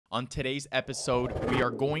On today's episode, we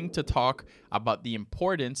are going to talk about the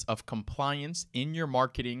importance of compliance in your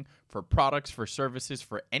marketing for products, for services,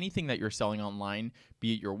 for anything that you're selling online,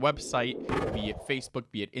 be it your website, be it Facebook,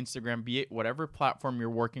 be it Instagram, be it whatever platform you're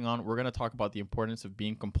working on. We're going to talk about the importance of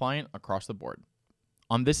being compliant across the board.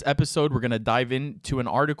 On this episode, we're going to dive into an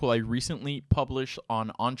article I recently published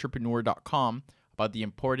on entrepreneur.com about the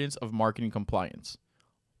importance of marketing compliance.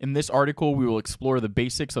 In this article, we will explore the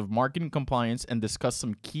basics of marketing compliance and discuss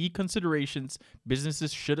some key considerations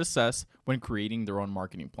businesses should assess when creating their own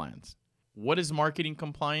marketing plans. What is marketing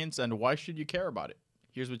compliance and why should you care about it?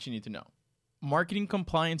 Here's what you need to know. Marketing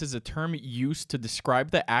compliance is a term used to describe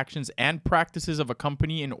the actions and practices of a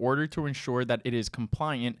company in order to ensure that it is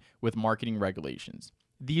compliant with marketing regulations.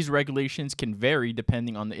 These regulations can vary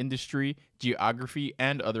depending on the industry, geography,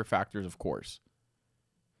 and other factors, of course.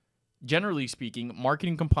 Generally speaking,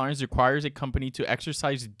 marketing compliance requires a company to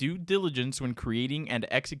exercise due diligence when creating and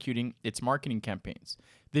executing its marketing campaigns.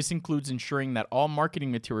 This includes ensuring that all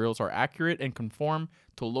marketing materials are accurate and conform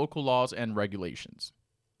to local laws and regulations.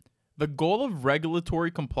 The goal of regulatory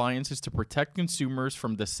compliance is to protect consumers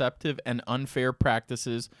from deceptive and unfair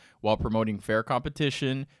practices while promoting fair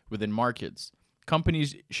competition within markets.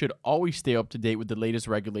 Companies should always stay up to date with the latest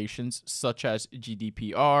regulations, such as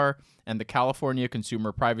GDPR and the California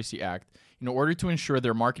Consumer Privacy Act, in order to ensure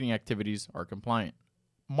their marketing activities are compliant.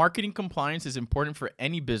 Marketing compliance is important for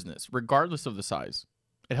any business, regardless of the size.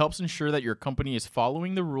 It helps ensure that your company is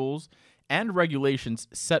following the rules and regulations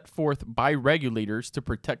set forth by regulators to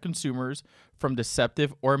protect consumers from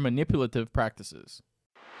deceptive or manipulative practices.